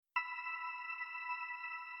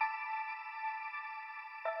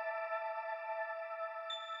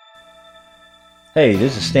Hey,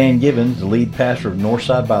 this is Stan Gibbons, the lead pastor of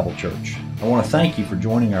Northside Bible Church. I want to thank you for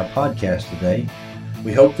joining our podcast today.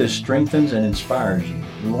 We hope this strengthens and inspires you.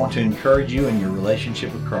 We want to encourage you in your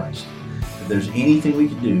relationship with Christ. If there's anything we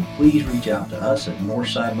can do, please reach out to us at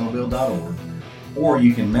northsidemobile.org, or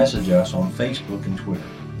you can message us on Facebook and Twitter.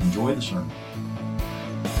 Enjoy the sermon.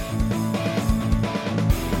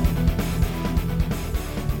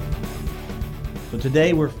 So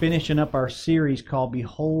today we're finishing up our series called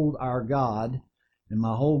Behold Our God. And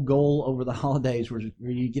my whole goal over the holidays was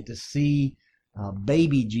where you get to see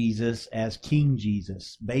baby Jesus as King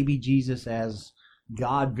Jesus. Baby Jesus as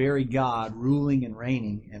God, very God, ruling and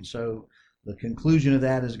reigning. And so the conclusion of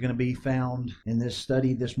that is going to be found in this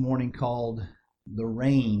study this morning called The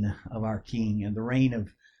Reign of Our King and the Reign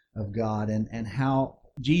of God, and how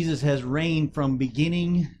Jesus has reigned from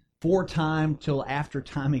beginning for time till after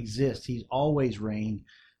time exists. He's always reigned.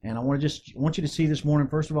 And I want you to see this morning,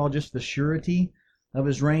 first of all, just the surety of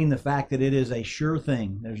his reign, the fact that it is a sure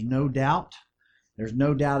thing. There's no doubt. There's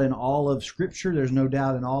no doubt in all of Scripture. There's no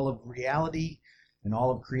doubt in all of reality, in all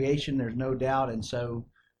of creation. There's no doubt. And so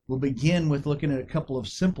we'll begin with looking at a couple of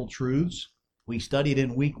simple truths. We studied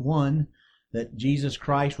in week 1 that Jesus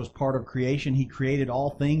Christ was part of creation. He created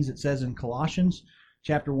all things. It says in Colossians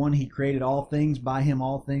chapter 1, He created all things. By Him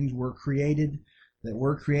all things were created.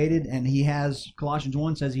 And He has, Colossians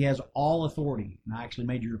 1 says He has all authority. And I actually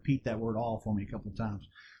made you repeat that word all for me a couple of times.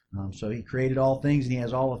 So He created all things and He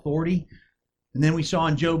has all authority. And then we saw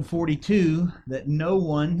in Job 42 that no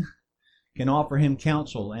one can offer Him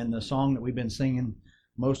counsel. And the song that we've been singing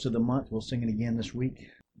most of the month, we'll sing it again this week,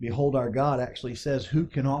 Behold Our God, actually says, who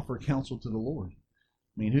can offer counsel to the Lord?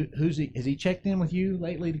 I mean, has He checked in with you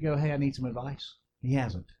lately to go, hey, I need some advice? He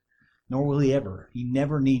hasn't. Nor will He ever. He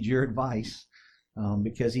never needs your advice.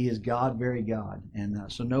 Because He is God, very God.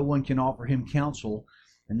 And so no one can offer Him counsel,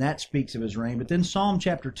 and that speaks of His reign. But then Psalm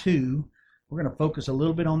chapter 2, we're going to focus a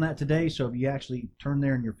little bit on that today, so if you actually turn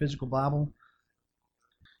there in your physical Bible.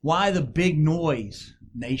 Why the big noise,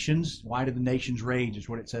 nations? Why do the nations rage, is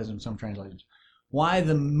what it says in some translations. Why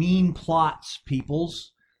the mean plots,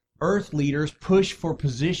 peoples? Earth leaders push for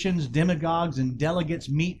positions, demagogues and delegates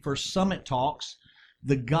meet for summit talks.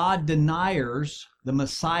 The God deniers, the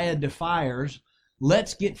Messiah defiers.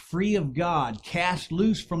 Let's get free of God, cast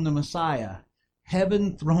loose from the Messiah.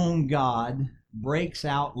 Heaven-throned God breaks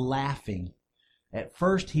out laughing. At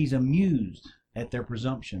first, He's amused at their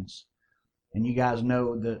presumptions. And you guys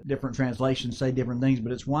know the different translations say different things,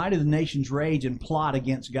 but it's why do the nations rage and plot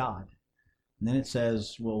against God? And then it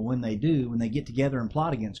says, well, when they get together and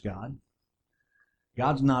plot against God,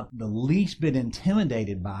 God's not the least bit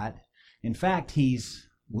intimidated by it. In fact, He's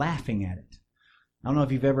laughing at it. I don't know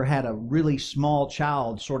if you've ever had a really small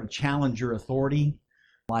child sort of challenge your authority,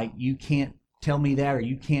 like you can't tell me that or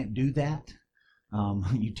you can't do that.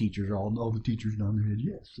 You teachers are all the teachers down their head.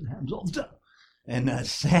 Yes, it happens all the time. And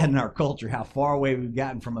it's sad in our culture how far away we've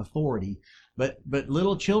gotten from authority. But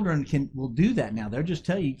little children will do that now. They'll just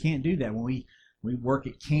tell you can't do that. When we work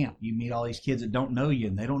at camp, you meet all these kids that don't know you,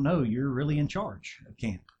 and they don't know you're really in charge of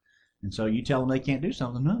camp. And so you tell them they can't do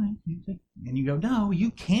something. No, and you go, no,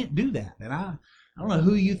 you can't do that. And I don't know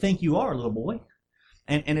who you think you are, little boy.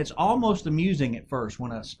 And it's almost amusing at first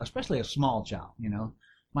when especially a small child,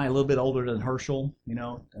 might a little bit older than Herschel,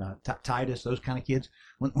 Titus, those kind of kids.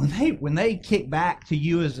 When they kick back to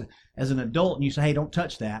you as an adult and you say, hey, don't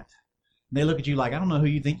touch that. And they look at you like, I don't know who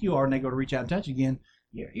you think you are, and they go to reach out and touch again.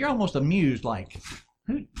 You're almost amused, like,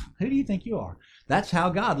 who do you think you are? That's how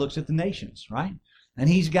God looks at the nations, right? And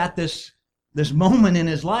He's got this moment in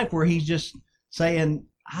His life where He's just saying,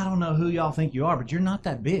 I don't know who y'all think you are, but you're not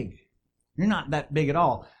that big. You're not that big at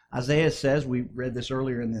all. Isaiah says, we read this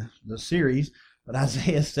earlier in the series, but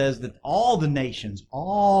Isaiah says that all the nations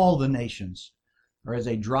are as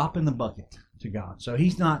a drop in the bucket to God. So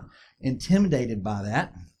He's not intimidated by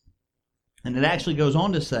that. And it actually goes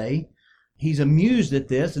on to say, He's amused at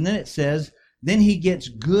this, and then it says, then He gets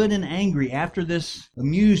good and angry after this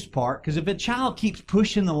amused part, because if a child keeps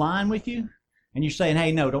pushing the line with you, and you're saying,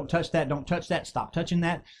 hey, no, don't touch that, stop touching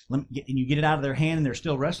that, and you get it out of their hand and they're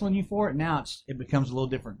still wrestling you for it, now it becomes a little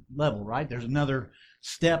different level, right? There's another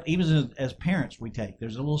step, even as parents we take.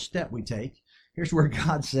 There's a little step we take. Here's where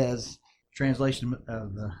God says, translation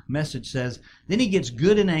of the Message says, then He gets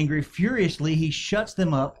good and angry, furiously He shuts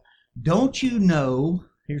them up. Don't you know,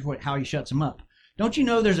 here's how He shuts them up. Don't you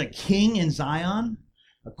know there's a king in Zion?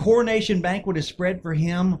 A coronation banquet is spread for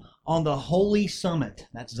Him on the holy summit.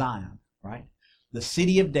 That's Zion, right? The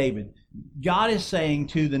city of David. God is saying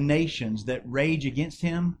to the nations that rage against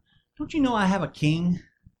Him, don't you know I have a king?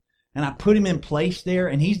 and I put him in place there,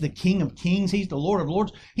 and he's the King of Kings. He's the Lord of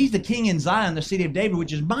Lords. He's the King in Zion, the city of David,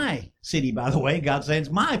 which is my city, by the way. God says,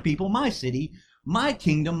 my people, my city, my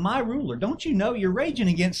kingdom, my ruler. Don't you know you're raging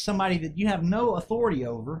against somebody that you have no authority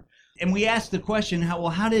over? And we ask the question,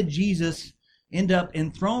 how did Jesus end up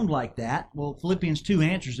enthroned like that? Well, Philippians 2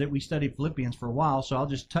 answers it. We studied Philippians for a while, so I'll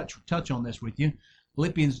just touch on this with you.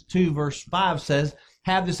 Philippians 2 verse 5 says,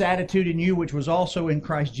 have this attitude in you which was also in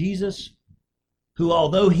Christ Jesus, who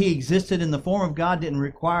although he existed in the form of God, didn't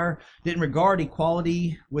regard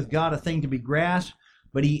equality with God a thing to be grasped,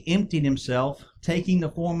 but he emptied himself, taking the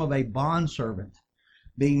form of a bondservant,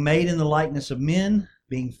 being made in the likeness of men,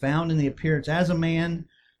 being found in the appearance as a man.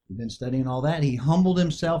 We've been studying all that. He humbled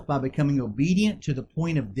himself by becoming obedient to the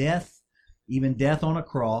point of death, even death on a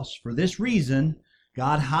cross. For this reason,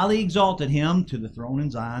 God highly exalted him to the throne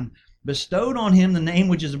in Zion, bestowed on him the name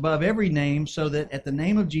which is above every name, so that at the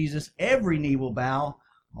name of Jesus every knee will bow,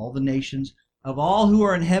 all the nations, of all who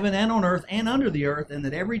are in heaven and on earth and under the earth, and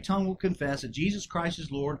that every tongue will confess that Jesus Christ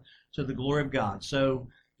is Lord, to the glory of God. So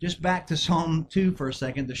just back to Psalm 2 for a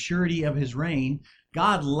second, the surety of his reign.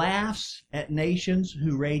 God laughs at nations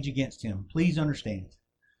who rage against him. Please understand.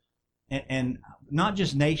 And not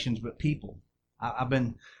just nations, but people. I've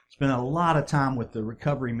been spending a lot of time with the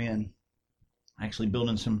recovery men, actually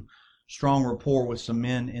building some strong rapport with some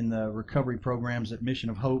men in the recovery programs at Mission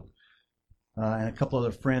of Hope, and a couple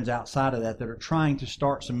other friends outside of that are trying to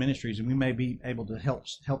start some ministries, and we may be able to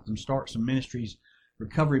help them start some ministries,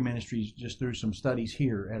 recovery ministries, just through some studies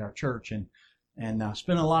here at our church, and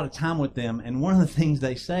spend a lot of time with them. And one of the things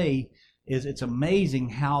they say is it's amazing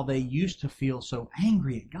how they used to feel so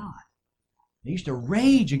angry at God. They used to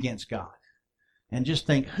rage against God and just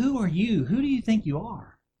think, who are you? Who do you think you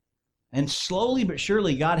are? And slowly but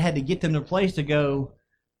surely, God had to get them to a place to go,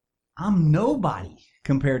 I'm nobody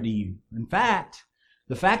compared to you. In fact,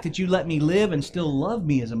 the fact that you let me live and still love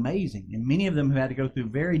me is amazing. And many of them have had to go through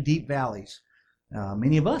very deep valleys.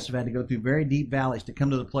 Many of us have had to go through very deep valleys to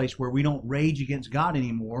come to the place where we don't rage against God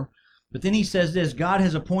anymore. But then he says this, God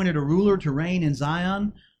has appointed a ruler to reign in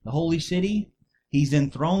Zion, the holy city. He's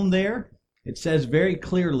enthroned there. It says very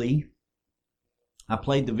clearly, I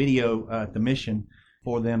played the video at the mission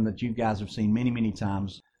for them that you guys have seen many, many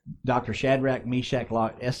times. Dr. Shadrach Meshach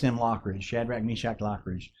S.M. Lockridge, Shadrach Meshach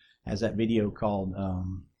Lockridge, has that video called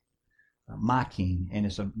My King, and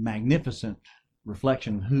it's a magnificent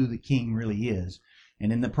reflection of who the king really is.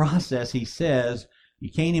 And in the process, he says, you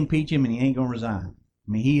can't impeach him and he ain't going to resign.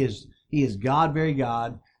 I mean, he is God, very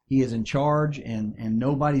God. He is in charge, and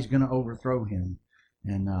nobody's going to overthrow him.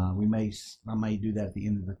 And I may do that at the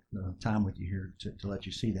end of the time with you here to let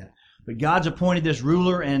you see that. But God's appointed this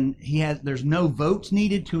ruler, and there's no votes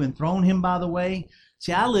needed to enthrone him, by the way.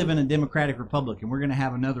 See, I live in a democratic republic, and we're going to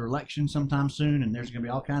have another election sometime soon, and there's going to be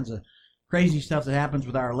all kinds of crazy stuff that happens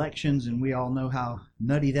with our elections, and we all know how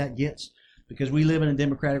nutty that gets because we live in a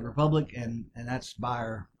democratic republic, and that's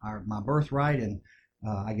by my birthright, and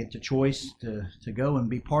I get the choice to go and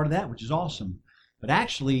be part of that, which is awesome. But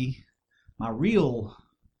actually, my real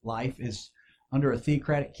life is under a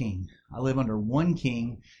theocratic king. I live under one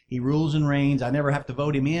king. He rules and reigns. I never have to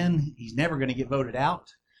vote him in. He's never going to get voted out.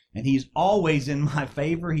 And he's always in my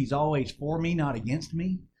favor. He's always for me, not against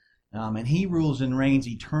me. And he rules and reigns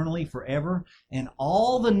eternally forever. And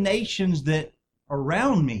all the nations that are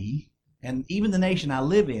around me, and even the nation I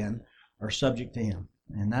live in, are subject to him.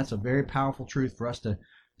 And that's a very powerful truth for us to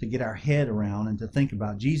get our head around and to think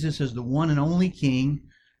about. Jesus is the one and only king,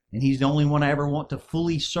 and he's the only one I ever want to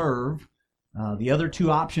fully serve. The other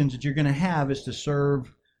two options that you're going to have is to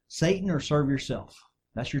serve Satan or serve yourself.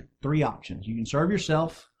 That's your three options. You can serve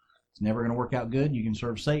yourself. It's never going to work out good. You can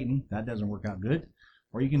serve Satan. That doesn't work out good.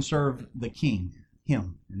 Or you can serve the king,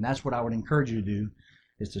 him. And that's what I would encourage you to do,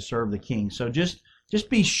 is to serve the king. So just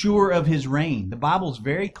be sure of his reign. The Bible is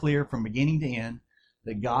very clear from beginning to end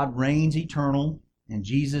that God reigns eternal, and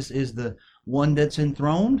Jesus is the one that's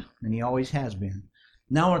enthroned, and he always has been.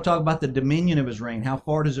 Now I want to talk about the dominion of his reign. How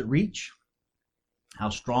far does it reach? How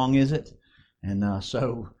strong is it? And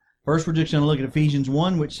so first we're just going to look at Ephesians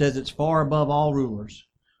 1, which says it's far above all rulers.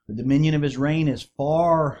 The dominion of his reign is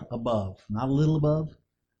far above, not a little above,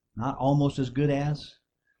 not almost as good as.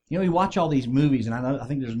 You know, you watch all these movies, and I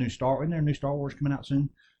think there's a new isn't there a new Star Wars coming out soon?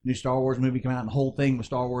 New Star Wars movie coming out, and the whole thing with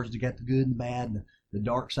Star Wars, you got the good and the bad, the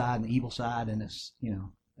dark side and the evil side, and it's, you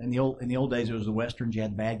know, in the old days it was the westerns, you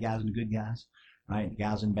had bad guys and the good guys, right? The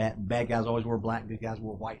guys and bad guys always wore black, good guys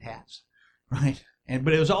wore white hats, right?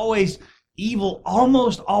 But it was always evil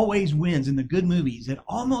almost always wins in the good movies. It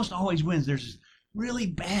almost always wins. There's this really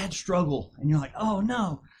bad struggle, and you're like, oh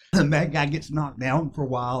no, the bad guy gets knocked down for a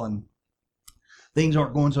while, and things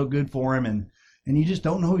aren't going so good for him, and you just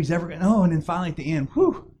don't know he's ever going to. Oh, and then finally at the end,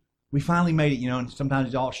 whew, we finally made it, and sometimes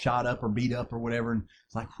he's all shot up or beat up or whatever, and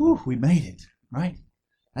it's like, whew, we made it, right?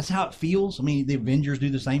 That's how it feels. I mean, the Avengers do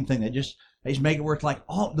the same thing. They just make it where it's like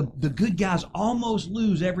all the good guys almost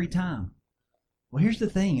lose every time. Well, here's the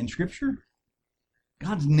thing in Scripture.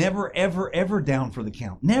 God's never, ever, ever down for the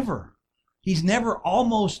count. Never. He's never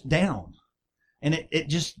almost down. And it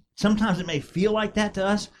just, sometimes it may feel like that to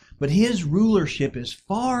us, but His rulership is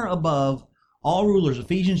far above all rulers.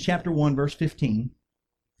 Ephesians chapter 1, verse 15.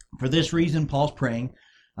 For this reason, Paul's praying,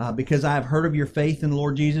 because I have heard of your faith in the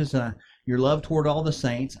Lord Jesus and your love toward all the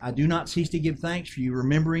saints. I do not cease to give thanks for you,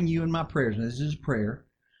 remembering you in my prayers. And this is prayer.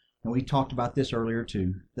 And we talked about this earlier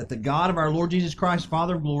too. That the God of our Lord Jesus Christ,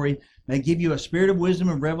 Father of glory, may give you a spirit of wisdom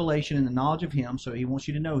and revelation in the knowledge of Him. So He wants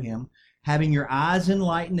you to know Him. Having your eyes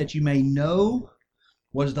enlightened, that you may know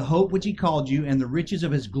what is the hope which He called you, and the riches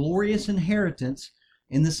of His glorious inheritance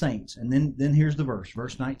in the saints. And then here's the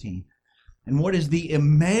verse 19. And what is the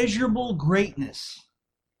immeasurable greatness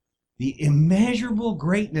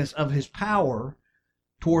of His power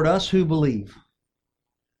toward us who believe.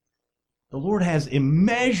 The Lord has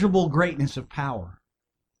immeasurable greatness of power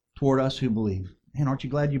toward us who believe. Man, aren't you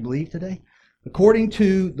glad you believe today? According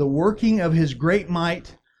to the working of His great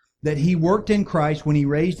might that He worked in Christ when He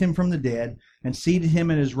raised Him from the dead and seated Him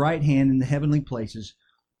at His right hand in the heavenly places,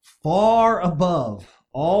 far above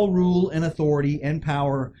all rule and authority and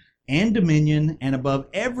power and dominion, and above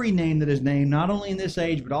every name that is named, not only in this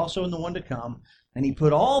age, but also in the one to come. And He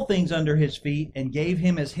put all things under His feet, and gave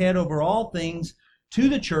Him as head over all things to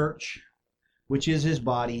the church, which is His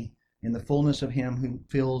body, in the fullness of Him who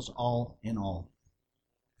fills all in all.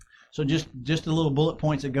 So just a little bullet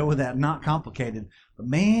points that go with that, not complicated. But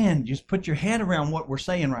man, just put your head around what we're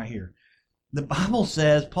saying right here. The Bible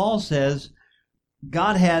says, Paul says,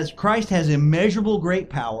 Christ has immeasurable great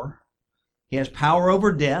power. He has power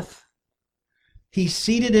over death. He's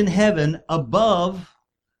seated in heaven above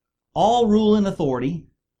all rule and authority.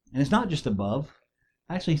 And it's not just above.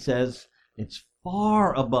 It actually says it's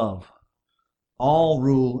far above all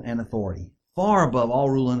rule and authority. Far above all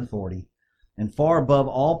rule and authority. And far above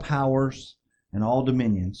all powers and all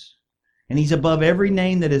dominions. And He's above every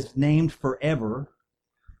name that is named forever.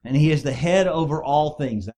 And He is the head over all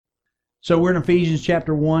things. So we're in Ephesians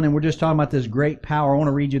chapter 1, and we're just talking about this great power. I want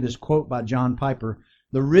to read you this quote by John Piper.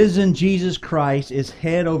 The risen Jesus Christ is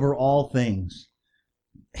head over all things.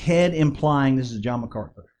 Head implying, this is John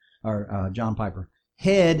MacArthur, or John Piper.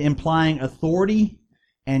 Head implying authority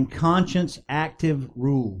and conscience active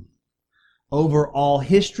rule over all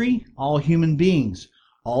history, all human beings,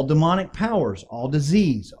 all demonic powers, all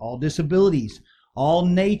disease, all disabilities, all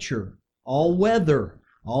nature, all weather,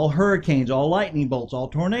 all hurricanes, all lightning bolts, all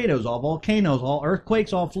tornadoes, all volcanoes, all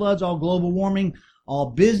earthquakes, all floods, all global warming,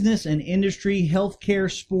 all business and industry,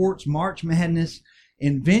 healthcare, sports, March Madness,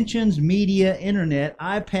 inventions, media, internet,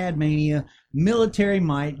 iPad mania, military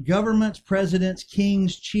might, governments, presidents,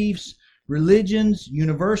 kings, chiefs, religions,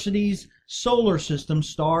 universities, solar systems,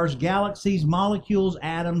 stars, galaxies, molecules,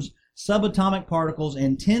 atoms, subatomic particles,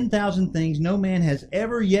 and 10,000 things no man has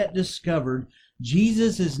ever yet discovered.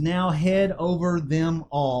 Jesus is now head over them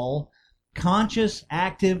all, conscious,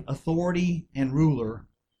 active, authority, and ruler,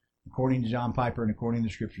 according to John Piper and according to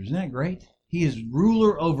the Scriptures. Isn't that great? He is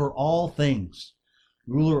ruler over all things.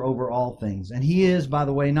 Ruler over all things. And He is, by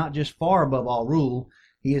the way, not just far above all rule.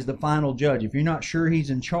 He is the final judge. If you're not sure He's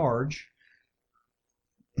in charge,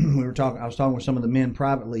 I was talking with some of the men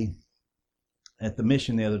privately at the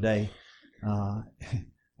mission the other day.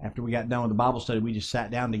 After we got done with the Bible study, we just sat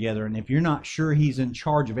down together. And if you're not sure He's in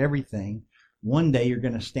charge of everything, one day you're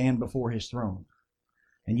going to stand before His throne.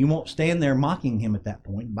 And you won't stand there mocking Him at that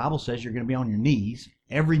point. The Bible says you're going to be on your knees.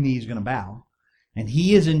 Every knee is going to bow. And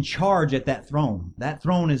He is in charge at that throne. That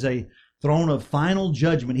throne is a throne of final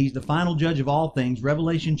judgment. He's the final judge of all things.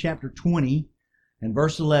 Revelation chapter 20 and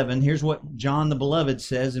verse 11. Here's what John the Beloved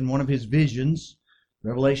says in one of his visions.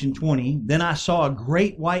 Revelation 20. Then I saw a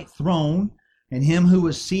great white throne, and Him who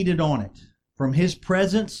was seated on it. From His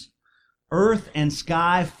presence, earth and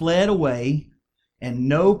sky fled away, and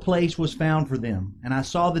no place was found for them. And I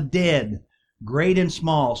saw the dead, great and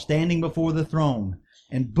small, standing before the throne,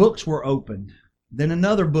 and books were opened. Then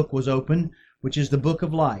another book was opened, which is the book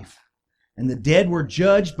of life. And the dead were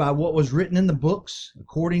judged by what was written in the books,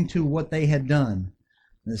 according to what they had done.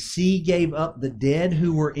 The sea gave up the dead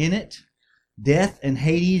who were in it. Death and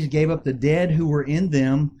Hades gave up the dead who were in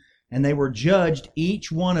them, and they were judged,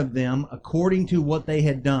 each one of them, according to what they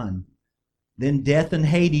had done. Then death and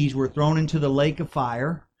Hades were thrown into the lake of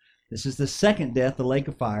fire. This is the second death, the lake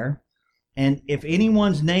of fire. And if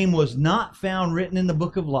anyone's name was not found written in the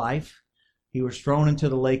book of life, he was thrown into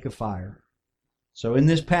the lake of fire. So in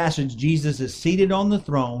this passage, Jesus is seated on the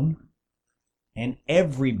throne, and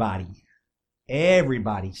everybody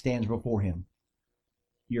stands before him.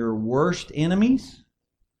 Your worst enemies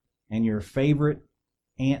and your favorite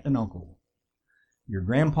aunt and uncle. Your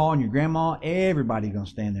grandpa and your grandma, everybody's going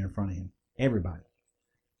to stand there in front of him. Everybody.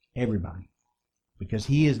 Everybody. Because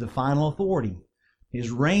he is the final authority. His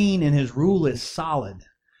reign and his rule is solid.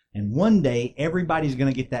 And one day, everybody's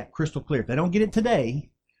going to get that crystal clear. If they don't get it today,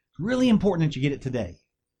 it's really important that you get it today.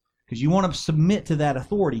 Because you want to submit to that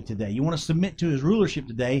authority today. You want to submit to his rulership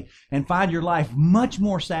today and find your life much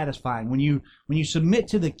more satisfying. When you submit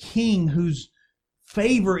to the king whose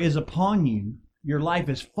favor is upon you, your life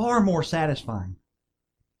is far more satisfying.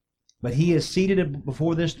 But he is seated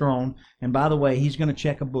before this throne, and by the way, he's going to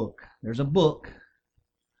check a book. There's a book,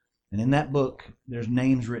 and in that book, there's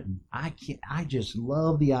names written. I just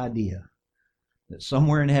love the idea that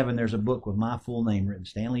somewhere in heaven there's a book with my full name written,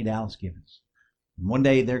 Stanley Dallas Gibbons. And one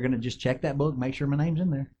day they're going to just check that book, make sure my name's in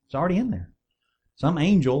there. It's already in there. Some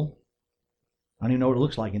angel, I don't even know what it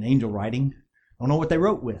looks like in angel writing. Don't know what they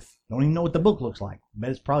wrote with. Don't even know what the book looks like. But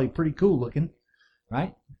it's probably pretty cool looking,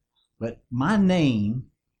 right? But my name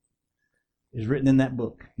is written in that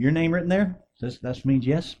book. Your name written there? That means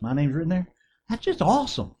yes, my name's written there. That's just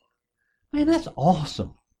awesome. Man, that's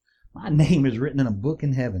awesome. My name is written in a book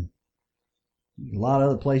in heaven. A lot of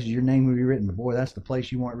other places your name will be written, but boy, that's the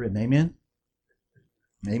place you want it written. Amen?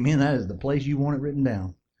 Amen. That is the place you want it written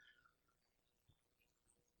down.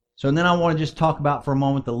 So then I want to just talk about for a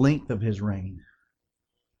moment the length of his reign.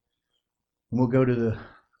 And we'll go to the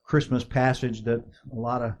Christmas passage that a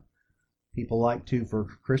lot of people like to for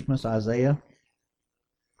Christmas, Isaiah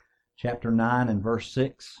chapter 9 and verse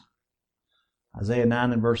 6. Isaiah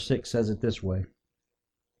 9 and verse 6 says it this way.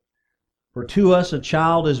 For to us a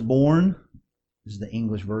child is born. This is the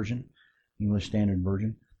English version, English Standard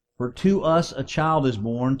Version. For to us a child is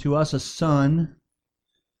born, to us a son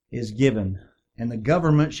is given, and the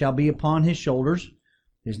government shall be upon his shoulders.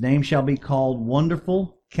 His name shall be called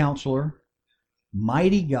Wonderful Counselor,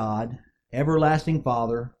 Mighty God, Everlasting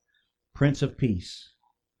Father, Prince of Peace.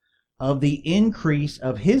 Of the increase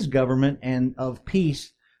of his government and of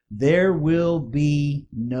peace there will be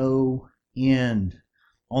no end,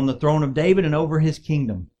 on the throne of David and over his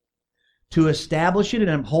kingdom, to establish it and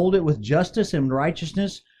uphold it with justice and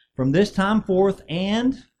righteousness from this time forth,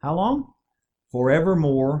 and how long?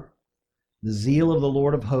 Forevermore. The zeal of the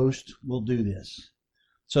Lord of hosts will do this.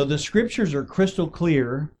 So the scriptures are crystal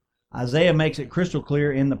clear. Isaiah makes it crystal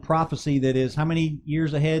clear in the prophecy that is how many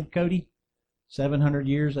years ahead, Cody? 700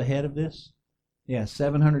 years ahead of this? Yeah,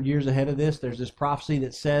 700 years ahead of this. There's this prophecy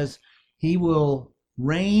that says he will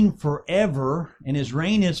reign forever, and his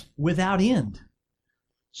reign is without end.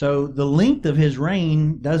 So the length of his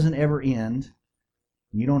reign doesn't ever end.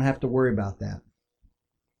 You don't have to worry about that.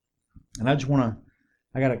 And I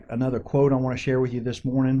got another quote I want to share with you this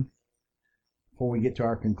morning before we get to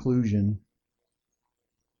our conclusion.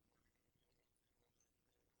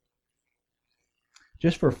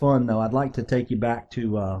 Just for fun, though, I'd like to take you back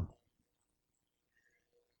to,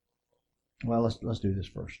 let's do this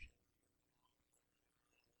first.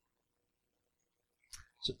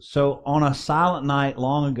 So on a silent night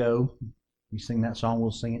long ago, we sing that song,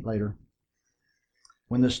 we'll sing it later,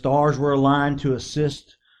 when the stars were aligned to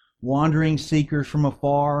assist wandering seekers from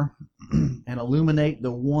afar and illuminate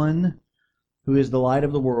the one who is the light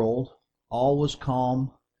of the world, all was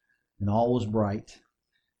calm and all was bright.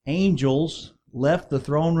 Angels left the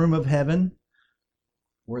throne room of heaven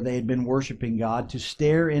where they had been worshiping God to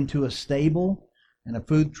stare into a stable and a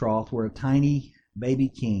food trough where a tiny baby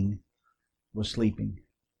king was sleeping.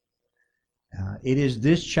 It is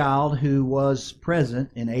this child who was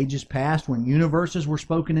present in ages past when universes were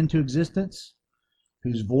spoken into existence,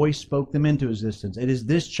 whose voice spoke them into existence. It is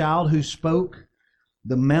this child who spoke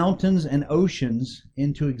the mountains and oceans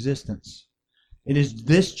into existence. It is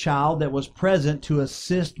this child that was present to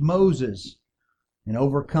assist Moses and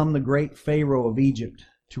overcome the great Pharaoh of Egypt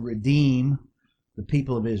to redeem the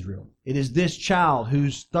people of Israel. It is this child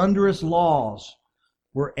whose thunderous laws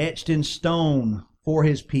were etched in stone for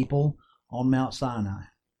his people on Mount Sinai.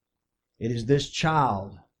 It is this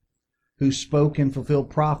child who spoke and fulfilled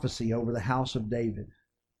prophecy over the house of David.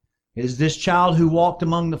 It is this child who walked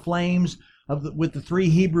among the flames with the 3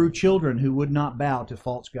 Hebrew children who would not bow to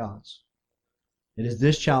false gods. It is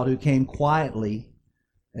this child who came quietly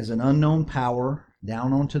as an unknown power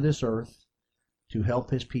down onto this earth to help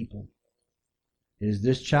his people. It is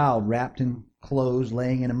this child wrapped in clothes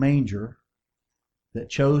laying in a manger that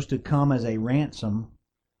chose to come as a ransom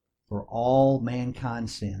for all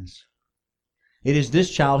mankind's sins. It is this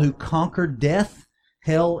child who conquered death,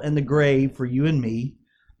 hell, and the grave for you and me.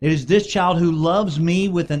 It is this child who loves me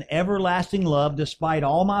with an everlasting love despite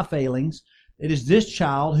all my failings. It is this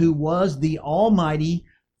child who was the Almighty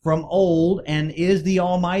from old and is the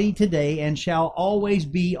Almighty today and shall always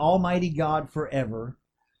be Almighty God forever.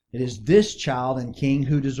 It is this child and King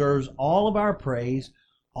who deserves all of our praise,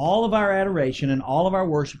 all of our adoration, and all of our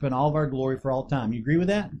worship, and all of our glory for all time. You agree with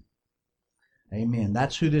that? Amen.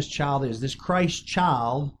 That's who this child is. This Christ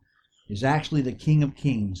child is actually the King of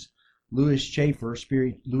Kings. Louis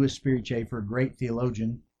Sperry Chafer, a great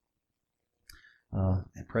theologian,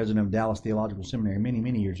 president of Dallas Theological Seminary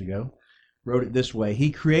many years ago, wrote it this way: He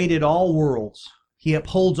created all worlds. He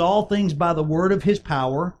upholds all things by the word of His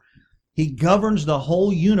power. He governs the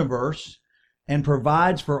whole universe and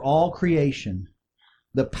provides for all creation.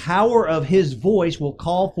 The power of His voice will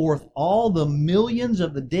call forth all the millions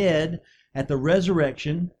of the dead at the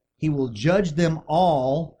resurrection. He will judge them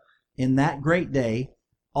all in that great day.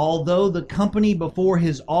 Although the company before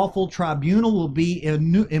His awful tribunal will be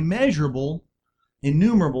innumerable,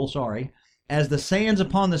 as the sands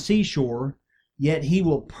upon the seashore, yet He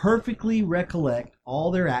will perfectly recollect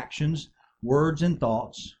all their actions, words, and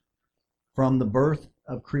thoughts from the birth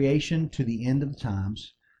of creation to the end of the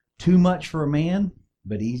times. Too much for a man,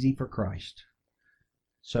 but easy for Christ.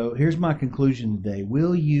 So here's my conclusion today.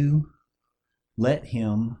 Will you let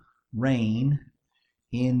Him reign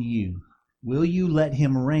in you? Will you let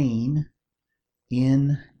Him reign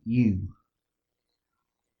in you?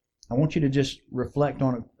 I want you to just reflect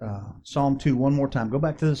on Psalm 2 one more time. Go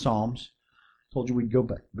back to the Psalms. I told you we'd go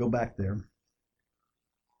back there.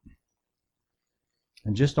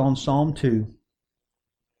 And just on Psalm 2,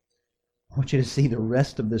 I want you to see the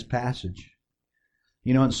rest of this passage.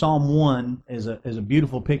 You know, in Psalm 1 is a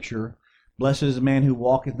beautiful picture. Blessed is the man who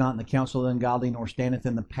walketh not in the counsel of the ungodly, nor standeth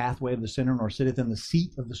in the pathway of the sinner, nor sitteth in the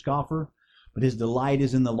seat of the scoffer. But his delight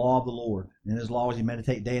is in the law of the Lord. And in His law as he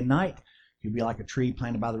meditate day and night. He'll be like a tree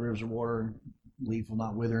planted by the rivers of water. Leaf will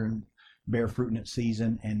not wither and bear fruit in its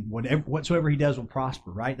season. And whatsoever he does will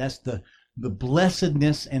prosper, right? That's the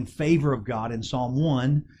blessedness and favor of God in Psalm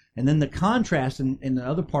 1. And then the contrast in the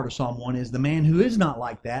other part of Psalm 1 is the man who is not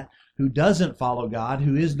like that, who doesn't follow God,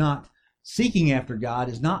 who is not seeking after God,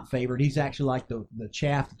 is not favored. He's actually like the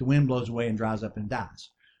chaff that the wind blows away and dries up and dies,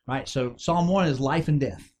 right? So Psalm 1 is life and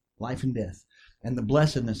death, and the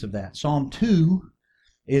blessedness of that. Psalm 2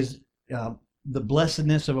 is the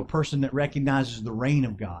blessedness of a person that recognizes the reign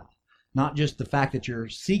of God. Not just the fact that you're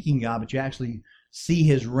seeking God, but you actually see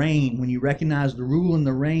His reign when you recognize the rule and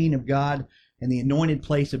the reign of God and the anointed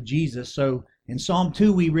place of Jesus. So in Psalm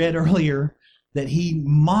 2 we read earlier that He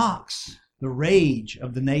mocks the rage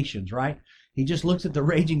of the nations, right? He just looks at the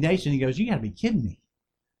raging nation and He goes, you got to be kidding me.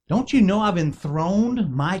 Don't you know I've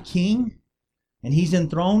enthroned my King? And He's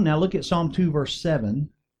enthroned. Now look at Psalm 2 verse 7.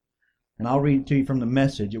 And I'll read it to you from the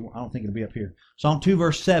Message. I don't think it'll be up here. Psalm 2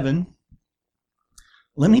 verse 7.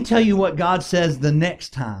 Let me tell you what God says the next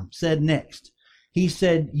time. Said next. He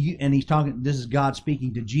said, and He's talking, this is God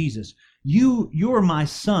speaking to Jesus. You're my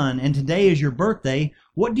son, and today is your birthday.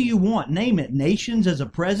 What do you want? Name it. Nations as a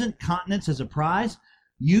present, continents as a prize.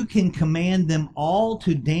 You can command them all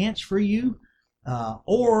to dance for you,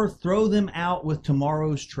 or throw them out with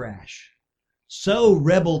tomorrow's trash. So,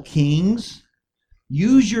 rebel kings,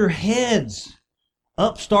 use your heads,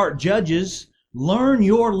 upstart judges, learn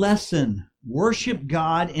your lesson. Worship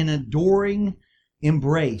God in adoring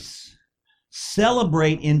embrace.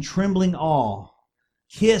 Celebrate in trembling awe.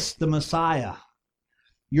 Kiss the Messiah.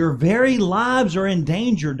 Your very lives are in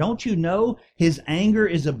danger. Don't you know His anger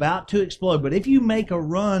is about to explode? But if you make a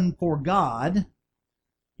run for God,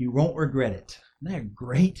 you won't regret it. Isn't that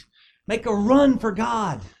great? Make a run for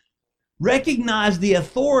God. Recognize the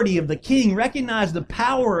authority of the King. Recognize the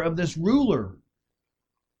power of this ruler.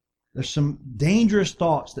 There's some dangerous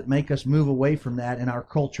thoughts that make us move away from that in our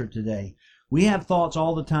culture today. We have thoughts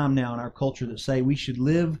all the time now in our culture that say we should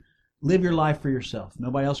live your life for yourself.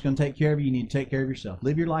 Nobody else is going to take care of you. You need to take care of yourself.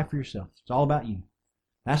 Live your life for yourself. It's all about you.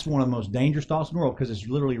 That's one of the most dangerous thoughts in the world because it's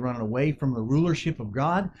literally running away from the rulership of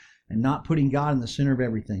God and not putting God in the center of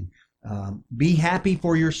everything. Be happy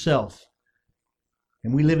for yourself.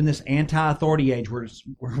 And we live in this anti-authority age where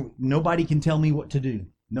nobody can tell me what to do.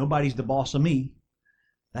 Nobody's the boss of me.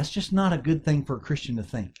 That's just not a good thing for a Christian to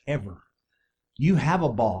think, ever. You have a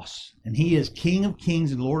boss, and He is King of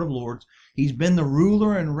Kings and Lord of Lords. He's been the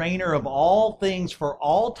ruler and reigner of all things for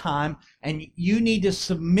all time, and you need to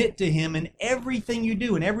submit to Him in everything you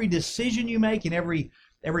do, in every decision you make, in every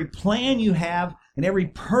plan you have. and every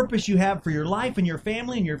purpose you have for your life and your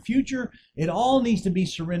family and your future, it all needs to be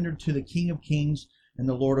surrendered to the King of Kings and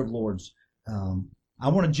the Lord of Lords. I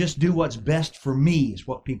want to just do what's best for me is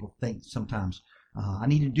what people think sometimes. I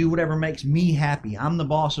need to do whatever makes me happy. I'm the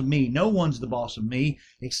boss of me. No one's the boss of me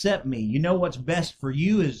except me. You know what's best for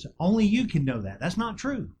you is only you can know that. That's not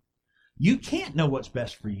true. You can't know what's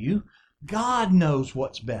best for you. God knows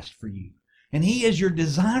what's best for you. And He is your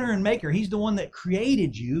designer and maker. He's the one that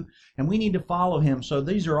created you, and we need to follow Him. So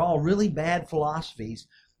these are all really bad philosophies.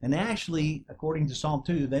 And actually, according to Psalm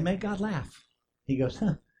 2, they make God laugh. He goes,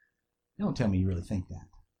 don't tell me you really think that.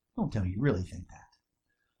 Don't tell me you really think that.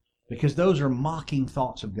 Because those are mocking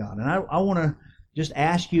thoughts of God. And I want to just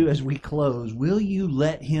ask you as we close, will you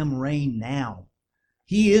let Him reign now?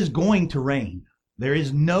 He is going to reign. There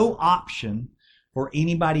is no option for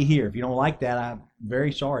anybody here. If you don't like that, I'm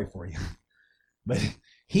very sorry for you. But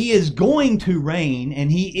He is going to reign,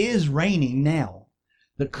 and He is reigning now.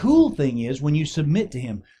 The cool thing is when you submit to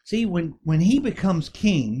Him. See, when He becomes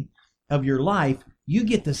king of your life, you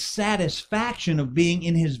get the satisfaction of being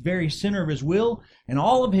in His very center of His will, and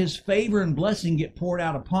all of His favor and blessing get poured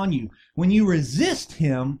out upon you. When you resist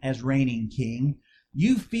Him as reigning king,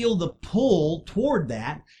 you feel the pull toward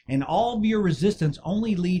that, and all of your resistance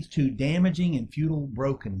only leads to damaging and futile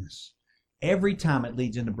brokenness. Every time it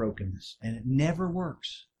leads into brokenness, and it never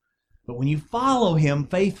works. But when you follow Him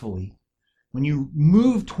faithfully, when you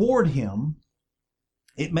move toward Him,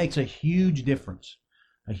 it makes a huge difference.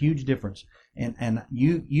 A huge difference. And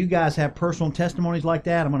you guys have personal testimonies like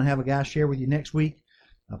that. I'm going to have a guy share with you next week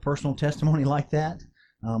a personal testimony like that,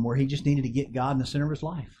 where he just needed to get God in the center of his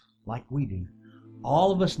life, like we do.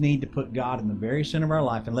 All of us need to put God in the very center of our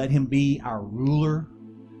life and let Him be our ruler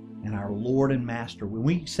and our Lord and Master. When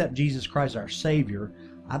we accept Jesus Christ, our Savior,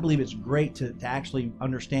 I believe it's great to actually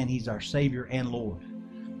understand He's our Savior and Lord.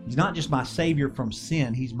 He's not just my Savior from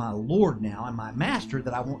sin. He's my Lord now and my Master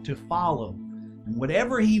that I want to follow. And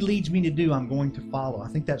whatever He leads me to do, I'm going to follow. I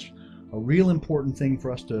think that's a real important thing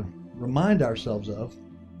for us to remind ourselves of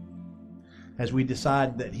as we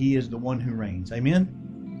decide that He is the one who reigns. Amen?